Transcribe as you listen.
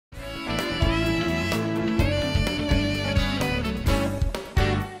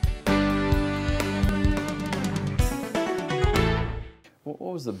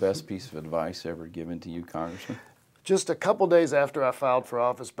What was the best piece of advice ever given to you, Congressman? Just a couple days after I filed for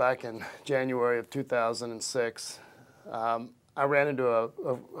office back in January of 2006, I ran into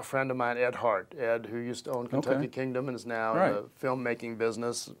a friend of mine, Ed Hart. Ed, who used to own Kentucky Kingdom and is now in the filmmaking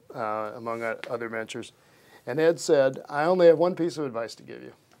business, among other ventures. And Ed said, I only have one piece of advice to give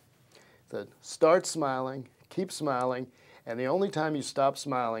you. He said, start smiling, keep smiling, and the only time you stop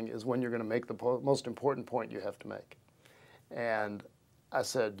smiling is when you're going to make the most important point you have to make. And I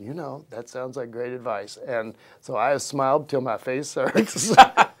said, you know, that sounds like great advice. And so I smiled till my face hurts.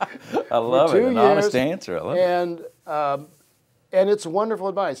 I love it, an honest answer. I love it. And it's wonderful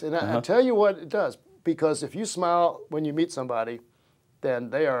advice. And I tell you what it does, because if you smile when you meet somebody, then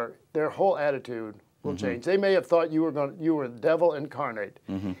their whole attitude will change. They may have thought you were the devil incarnate.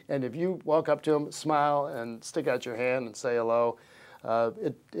 And if you walk up to them, smile, and stick out your hand and say hello,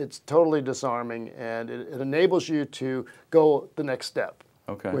 it's totally disarming, and it enables you to go the next step,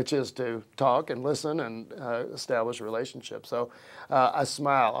 which is to talk and listen and establish a relationship. So I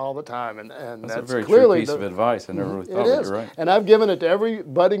smile all the time, and that's a very clearly true piece of advice. I never really thought it of it. is. You're right. And I've given it to every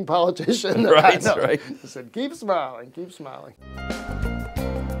budding politician that I know. Right. I said, keep smiling, keep smiling.